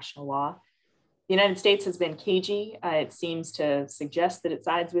international law. The United States has been cagey. It seems to suggest that it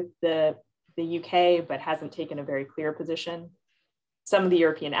sides with the UK, but hasn't taken a very clear position. Some of the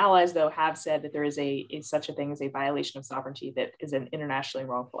European allies, though, have said that there is such a thing as a violation of sovereignty that is an internationally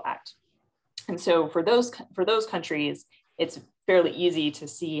wrongful act. And so for those countries, it's fairly easy to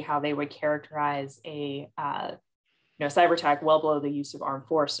see how they would characterize a cyber attack well below the use of armed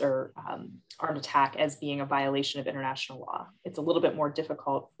force or armed attack as being a violation of international law. It's a little bit more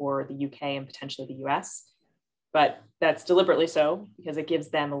difficult for the UK and potentially the US, but that's deliberately so because it gives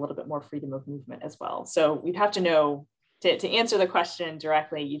them a little bit more freedom of movement as well. So we'd have to know, to answer the question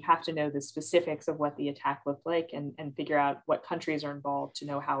directly, you'd have to know the specifics of what the attack looked like and figure out what countries are involved to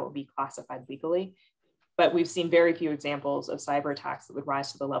know how it would be classified legally. But we've seen very few examples of cyber attacks that would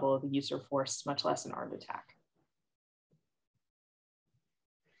rise to the level of the use of force, much less an armed attack.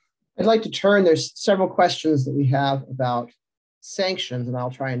 I'd like to turn, there's several questions that we have about sanctions, and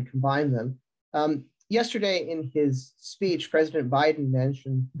I'll try and combine them. Yesterday in his speech, President Biden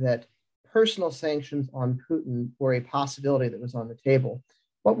mentioned that personal sanctions on Putin were a possibility that was on the table.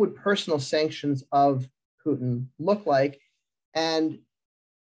 What would personal sanctions of Putin look like? And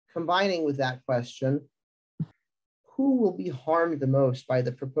combining with that question, who will be harmed the most by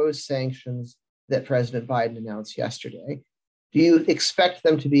the proposed sanctions that President Biden announced yesterday? Do you expect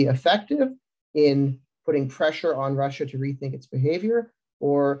them to be effective in putting pressure on Russia to rethink its behavior?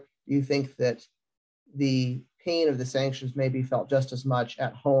 Or do you think that the pain of the sanctions may be felt just as much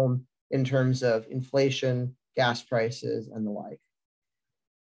at home in terms of inflation, gas prices, and the like?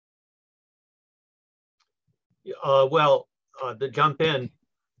 To jump in,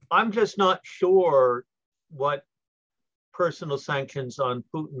 I'm just not sure what personal sanctions on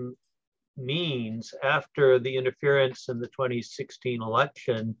Putin means. After the interference in the 2016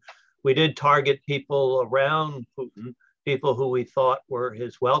 election, we did target people around Putin, people who we thought were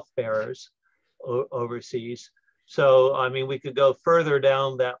his wealth bearers overseas. So, I mean, we could go further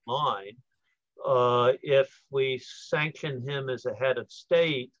down that line. If we sanction him as a head of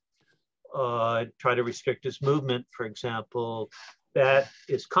state, try to restrict his movement, for example, that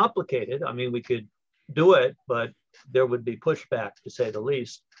is complicated. I mean, we could do it, but there would be pushback, to say the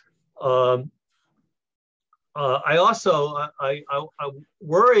least. I also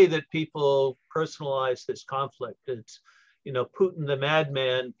worry that people personalize this conflict. It's, Putin the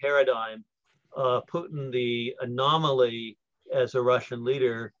madman paradigm, Putin the anomaly as a Russian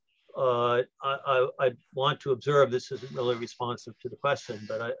leader. I want to observe, this isn't really responsive to the question,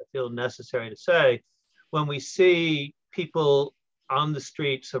 but I feel necessary to say, when we see people on the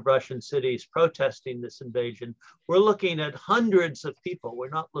streets of Russian cities protesting this invasion, we're looking at hundreds of people. We're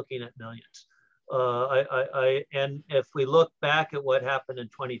not looking at millions. And if we look back at what happened in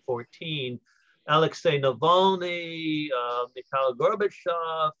 2014, Alexei Navalny, Mikhail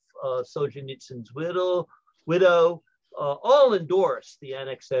Gorbachev, Solzhenitsyn's widow, all endorsed the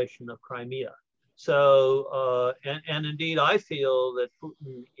annexation of Crimea. So, and indeed, I feel that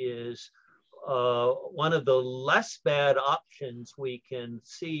Putin is one of the less bad options we can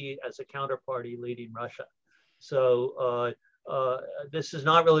see as a counterparty leading Russia. So this is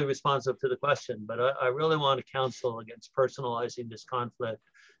not really responsive to the question, but I really want to counsel against personalizing this conflict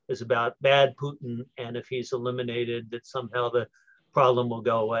as about bad Putin, and if he's eliminated, that somehow the problem will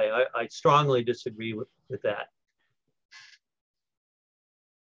go away. I strongly disagree with that.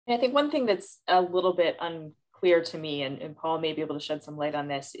 I think one thing that's a little bit unclear to me, and Paul may be able to shed some light on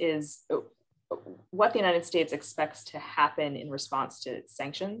this, is what the United States expects to happen in response to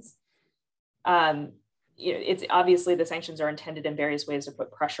sanctions. It's obviously the sanctions are intended in various ways to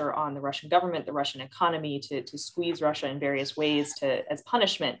put pressure on the Russian government, the Russian economy, to squeeze Russia in various ways as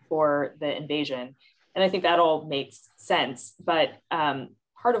punishment for the invasion. And I think that all makes sense. But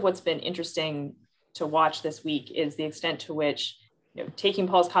part of what's been interesting to watch this week is the extent to which, taking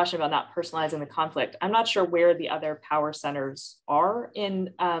Paul's caution about not personalizing the conflict, I'm not sure where the other power centers are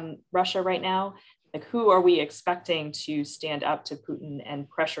in Russia right now. Like, who are we expecting to stand up to Putin and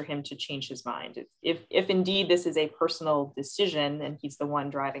pressure him to change his mind? If indeed this is a personal decision and he's the one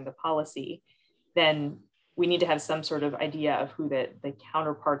driving the policy, then we need to have some sort of idea of who the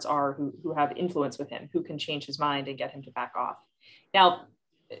counterparts are who have influence with him, who can change his mind and get him to back off. Now,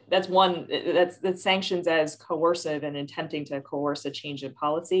 that's sanctions as coercive and attempting to coerce a change in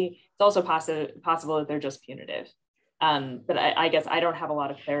policy. It's also possible that they're just punitive. But I guess I don't have a lot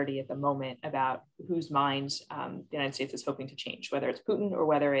of clarity at the moment about whose minds the United States is hoping to change, whether it's Putin or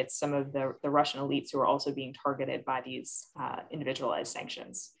whether it's some of the Russian elites who are also being targeted by these individualized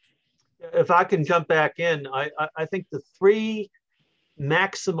sanctions. If I can jump back in, I think the three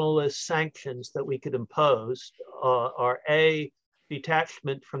maximalist sanctions that we could impose are A,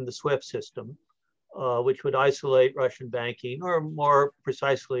 detachment from the SWIFT system, which would isolate Russian banking, or more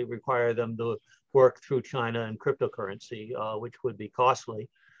precisely require them to work through China and cryptocurrency, which would be costly.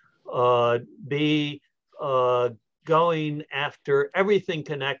 B, going after everything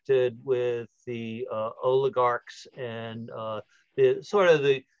connected with the oligarchs and the sort of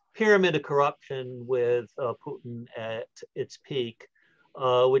the pyramid of corruption with Putin at its peak,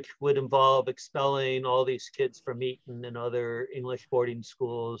 which would involve expelling all these kids from Eton and other English boarding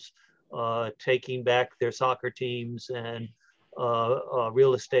schools, taking back their soccer teams and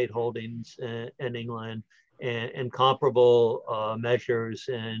real estate holdings in England, and comparable measures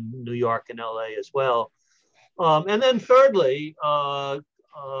in New York and LA as well. And then thirdly,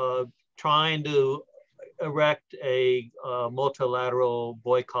 trying to erect a multilateral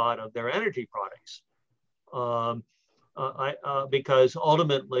boycott of their energy products. Because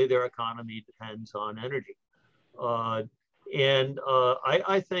ultimately their economy depends on energy. I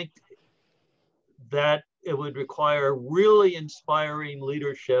think that it would require really inspiring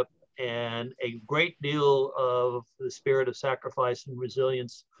leadership and a great deal of the spirit of sacrifice and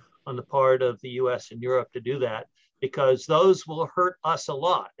resilience on the part of the US and Europe to do that, because those will hurt us a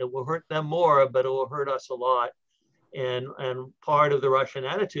lot. It will hurt them more, but it will hurt us a lot. And part of the Russian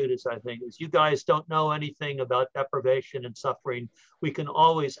attitude is, I think, is you guys don't know anything about deprivation and suffering. We can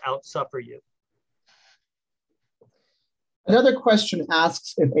always outsuffer you. Another question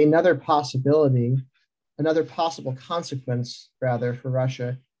asks if another possible consequence, rather, for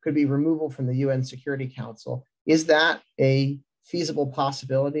Russia could be removal from the UN Security Council. Is that a feasible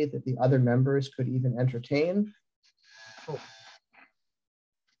possibility that the other members could even entertain? Oh.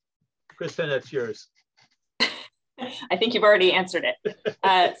 Kristen, that's yours. I think you've already answered it.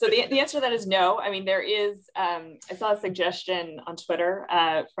 So the answer to that is no. I mean, there is, I saw a suggestion on Twitter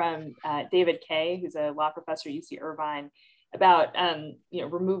from David Kay, who's a law professor at UC Irvine, about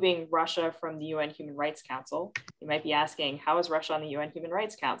removing Russia from the UN Human Rights Council. You might be asking, how is Russia on the UN Human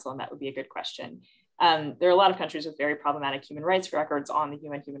Rights Council? And that would be a good question. There are a lot of countries with very problematic human rights records on the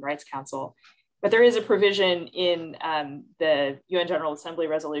UN Human Rights Council. But there is a provision in the UN General Assembly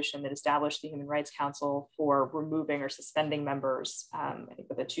resolution that established the Human Rights Council for removing or suspending members, I think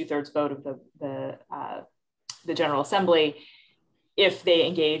with a 2/3 vote of the General Assembly, if they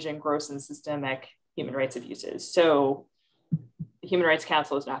engage in gross and systemic human rights abuses. So the Human Rights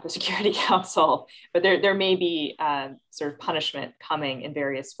Council is not the Security Council, but there may be sort of punishment coming in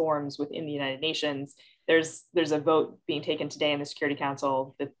various forms within the United Nations. There's a vote being taken today in the Security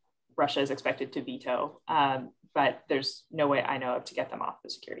Council that Russia is expected to veto, but there's no way I know of to get them off the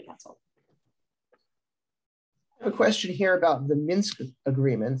Security Council. I have a question here about the Minsk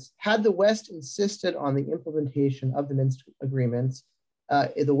agreements. Had the West insisted on the implementation of the Minsk agreements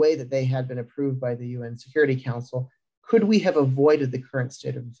in the way that they had been approved by the UN Security Council, could we have avoided the current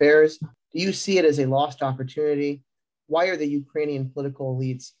state of affairs? Do you see it as a lost opportunity? Why are the Ukrainian political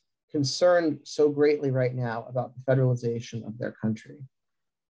elites concerned so greatly right now about the federalization of their country?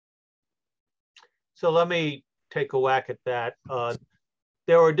 So let me take a whack at that.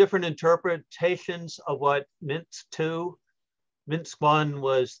 There were different interpretations of what Minsk II. Minsk I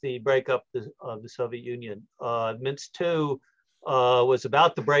was the breakup of the Soviet Union. Minsk II was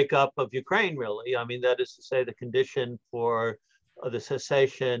about the breakup of Ukraine, really. I mean, that is to say, the condition for the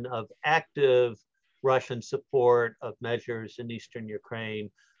cessation of active Russian support of measures in Eastern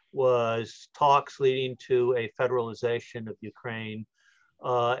Ukraine was talks leading to a federalization of Ukraine.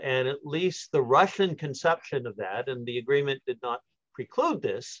 And at least the Russian conception of that, and the agreement did not preclude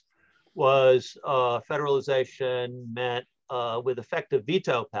this, was federalization meant with effective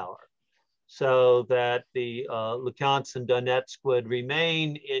veto power, so that the Luhansk and Donetsk would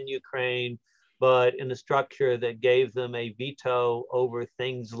remain in Ukraine, but in a structure that gave them a veto over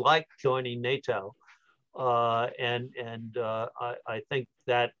things like joining NATO. I think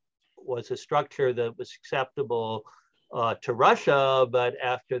that was a structure that was acceptable to Russia, but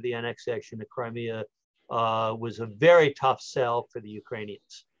after the annexation of Crimea was a very tough sell for the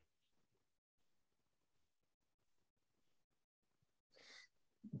Ukrainians.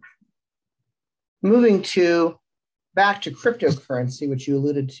 Moving back to cryptocurrency, which you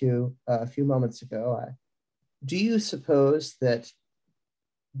alluded to a few moments ago, do you suppose that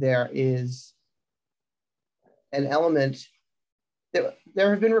there is an element? There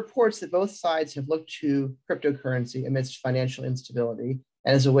have been reports that both sides have looked to cryptocurrency amidst financial instability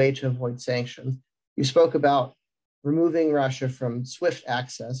and as a way to avoid sanctions. You spoke about removing Russia from SWIFT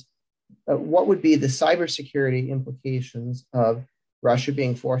access. What would be the cybersecurity implications of Russia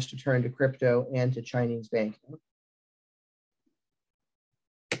being forced to turn to crypto and to Chinese banking?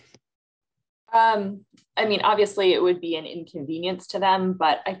 I mean, obviously it would be an inconvenience to them,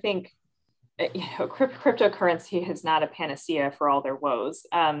 but I think cryptocurrency is not a panacea for all their woes.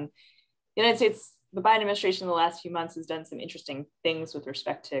 The United States, the Biden administration in the last few months has done some interesting things with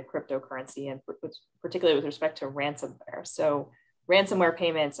respect to cryptocurrency and particularly with respect to ransomware. So ransomware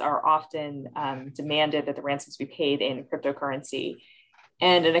payments are often demanded that the ransoms be paid in cryptocurrency.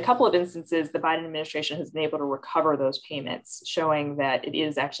 And in a couple of instances, the Biden administration has been able to recover those payments, showing that it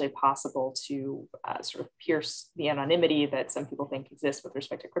is actually possible to sort of pierce the anonymity that some people think exists with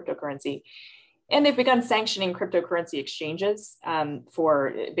respect to cryptocurrency. And they've begun sanctioning cryptocurrency exchanges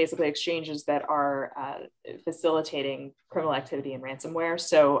for basically exchanges that are facilitating criminal activity and ransomware.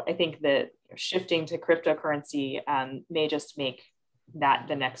 So I think that shifting to cryptocurrency may just make that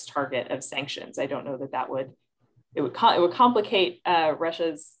the next target of sanctions. I don't know that it would complicate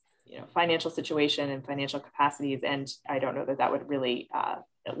Russia's financial situation and financial capacities, and I don't know that would really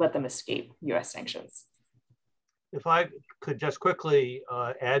let them escape U.S. sanctions. If I could just quickly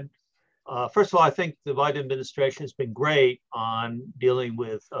add, first of all, I think the Biden administration has been great on dealing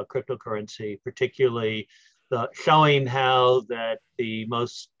with cryptocurrency, particularly showing how that the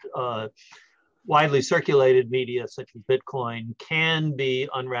most widely circulated media, such as Bitcoin, can be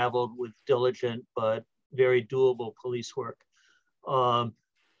unraveled with diligent but very doable police work.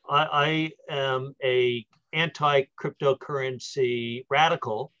 I am a anti-cryptocurrency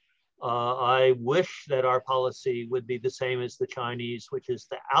radical. I wish that our policy would be the same as the Chinese, which is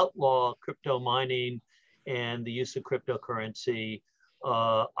to outlaw crypto mining and the use of cryptocurrency.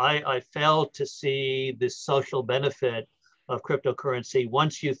 I fail to see the social benefit of cryptocurrency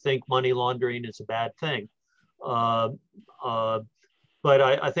once you think money laundering is a bad thing. But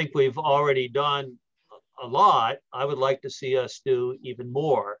I think we've already done a lot. I would like to see us do even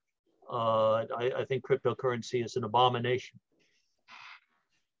more. I think cryptocurrency is an abomination.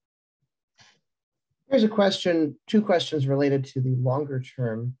 Here's a question, two questions related to the longer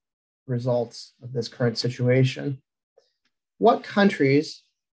term results of this current situation. What countries,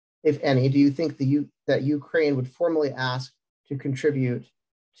 if any, do you think that Ukraine would formally ask to contribute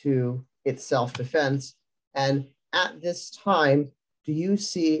to its self-defense? And at this time, do you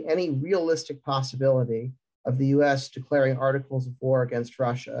see any realistic possibility of the US declaring articles of war against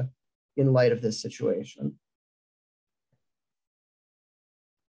Russia in light of this situation?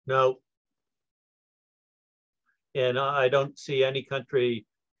 No. And I don't see any country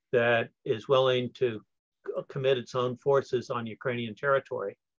that is willing to commit its own forces on Ukrainian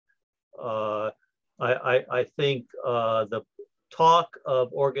territory. I think the talk of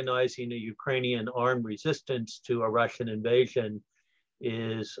organizing a Ukrainian armed resistance to a Russian invasion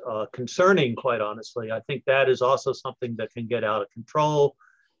is concerning, quite honestly. I think that is also something that can get out of control,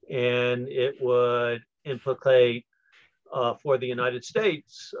 and it would implicate for the United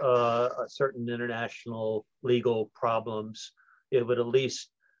States certain international legal problems. It would at least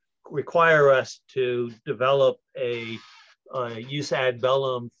require us to develop a jus ad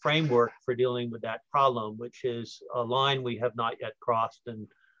bellum framework for dealing with that problem, which is a line we have not yet crossed. And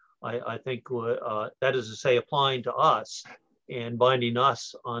I think that is to say, applying to us and binding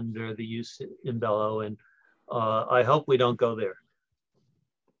us under the jus in bello. And I hope we don't go there.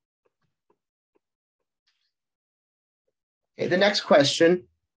 Okay, the next question.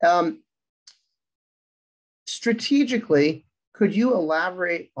 Strategically, could you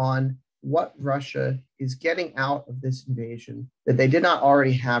elaborate on what Russia is getting out of this invasion that they did not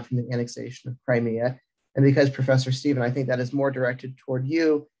already have from the annexation of Crimea? And because Professor Stephen, I think that is more directed toward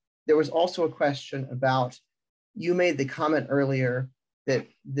you, there was also a question about, you made the comment earlier that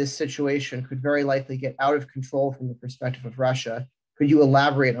this situation could very likely get out of control from the perspective of Russia. Could you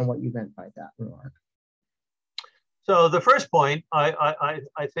elaborate on what you meant by that remark? So the first point, I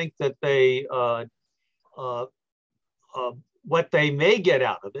think that they, what they may get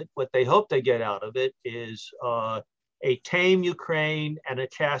out of it, what they hope they get out of it is a tame Ukraine and a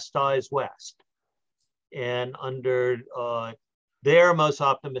chastised West. And under their most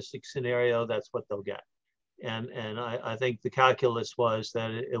optimistic scenario, that's what they'll get. And I think the calculus was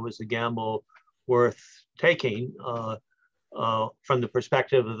that it was a gamble worth taking. From the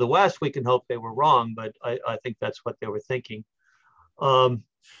perspective of the West, we can hope they were wrong, but I think that's what they were thinking.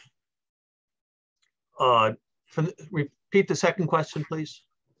 Repeat the second question, please.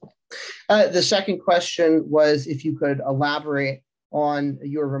 The second question was if you could elaborate on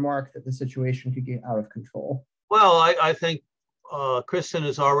your remark that the situation could get out of control. Well, I think Kristen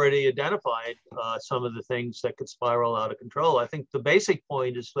has already identified some of the things that could spiral out of control. I think the basic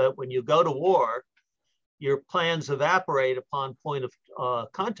point is that when you go to war, your plans evaporate upon point of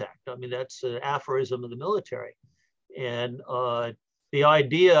contact. I mean, that's an aphorism of the military. And the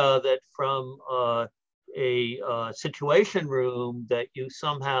idea that from a situation room that you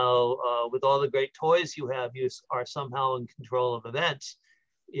somehow, with all the great toys you have, you are somehow in control of events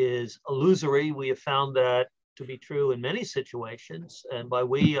is illusory. We have found that to be true in many situations. And by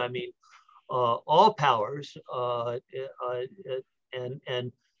we, I mean all powers.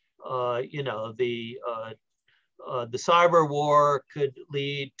 You know, the cyber war could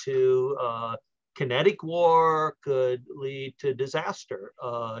lead to kinetic war, could lead to disaster.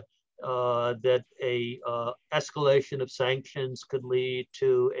 That a escalation of sanctions could lead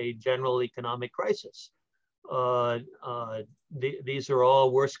to a general economic crisis. These are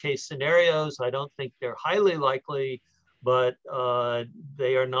all worst case scenarios. I don't think they're highly likely, but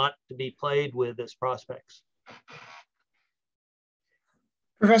they are not to be played with as prospects.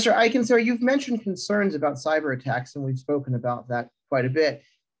 Professor Eichensar, you've mentioned concerns about cyber attacks, and we've spoken about that quite a bit.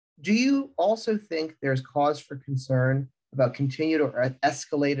 Do you also think there's cause for concern about continued or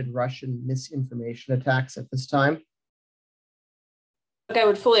escalated Russian misinformation attacks at this time? Look, I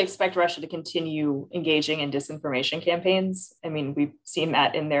would fully expect Russia to continue engaging in disinformation campaigns. I mean, we've seen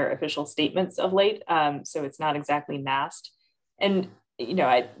that in their official statements of late, so it's not exactly masked. And you know,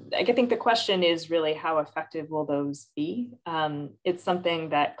 I think the question is really how effective will those be? It's something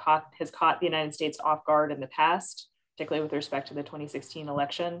that has caught the United States off guard in the past, particularly with respect to the 2016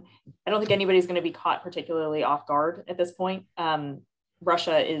 election. I don't think anybody's going to be caught particularly off guard at this point.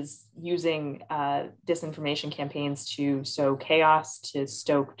 Russia is using disinformation campaigns to sow chaos, to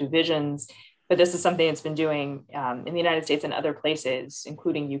stoke divisions, but this is something it's been doing in the United States and other places,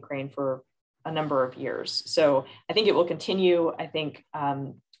 including Ukraine, for a number of years. So I think it will continue. I think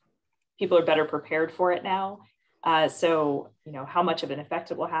people are better prepared for it now. So, you know, how much of an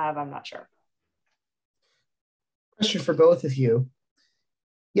effect it will have, I'm not sure. Question for both of you.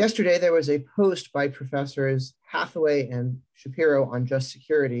 Yesterday, there was a post by Professors Hathaway and Shapiro on just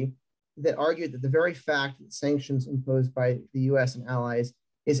security that argued that the very fact that sanctions imposed by the US and allies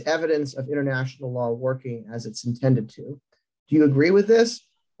is evidence of international law working as it's intended to. Do you agree with this?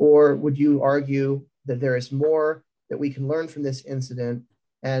 Or would you argue that there is more that we can learn from this incident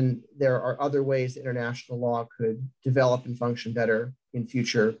and there are other ways that international law could develop and function better in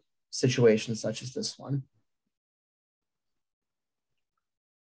future situations such as this one?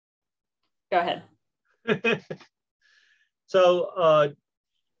 Go ahead. So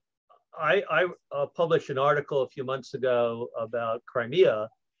I published an article a few months ago about Crimea,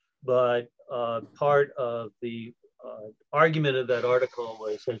 but part of the argument of that article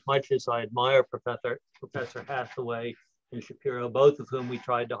was, as much as I admire Professor Hathaway and Shapiro, both of whom we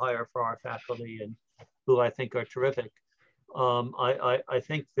tried to hire for our faculty and who I think are terrific, I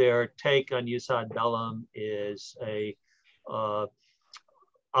think their take on jus ad bellum is a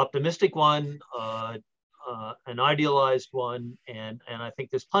optimistic one, an idealized one, and I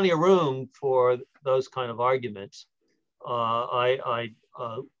think there's plenty of room for those kind of arguments. I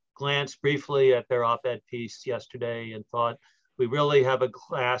glanced briefly at their op-ed piece yesterday and thought we really have a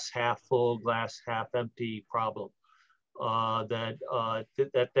glass half full, glass half empty problem.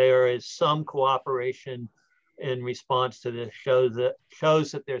 That there is some cooperation in response to this shows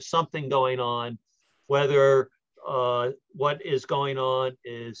that there's something going on. Whether what is going on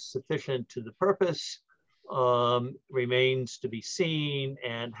is sufficient to the purpose remains to be seen,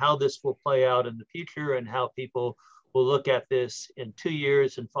 and how this will play out in the future and how people will look at this in 2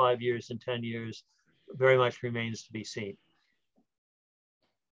 years and 5 years and 10 years very much remains to be seen.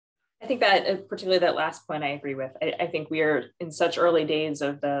 I think that particularly that last point I agree with. I think we are in such early days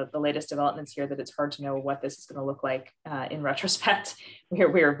of the latest developments here that it's hard to know what this is going to look like in retrospect. We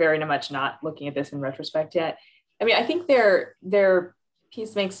are very much not looking at this in retrospect yet. I mean, I think their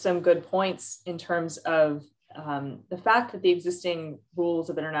piece makes some good points in terms of the fact that the existing rules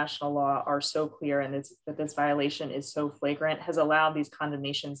of international law are so clear and that this violation is so flagrant has allowed these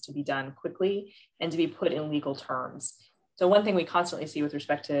condemnations to be done quickly and to be put in legal terms. So one thing we constantly see with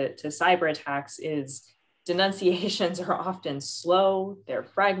respect to cyber attacks is denunciations are often slow, they're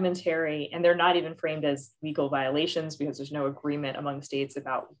fragmentary, and they're not even framed as legal violations because there's no agreement among states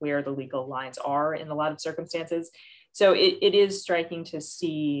about where the legal lines are in a lot of circumstances. So it is striking to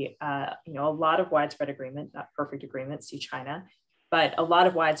see a lot of widespread agreement, not perfect agreement, see China, but a lot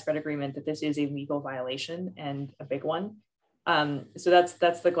of widespread agreement that this is a legal violation and a big one. So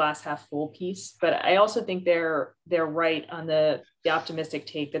that's the glass half full piece. But I also think they're right on the optimistic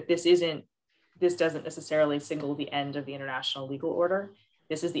take that this doesn't necessarily signal the end of the international legal order.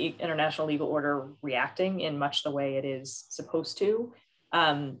 This is the international legal order reacting in much the way it is supposed to.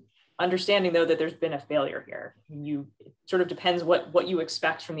 understanding though that there's been a failure here. It sort of depends what you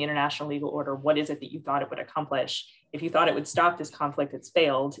expect from the international legal order. What is it that you thought it would accomplish? If you thought it would stop this conflict, it's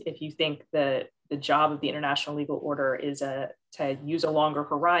failed. If you think the job of the international legal order is to use a longer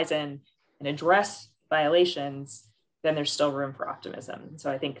horizon and address violations, then there's still room for optimism.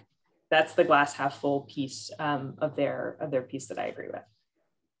 So I think that's the glass half full piece of their piece that I agree with.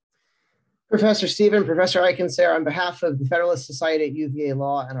 Professor Stephen, Professor Eikensair, on behalf of the Federalist Society at UVA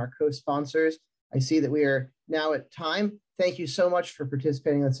Law and our co-sponsors, I see that we are now at time. Thank you so much for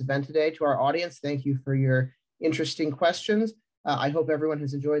participating in this event today. To our audience, thank you for your interesting questions. I hope everyone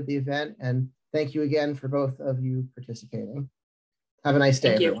has enjoyed the event, and thank you again for both of you participating. Have a nice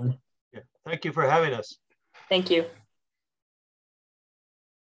day, everyone. Yeah. Thank you for having us. Thank you.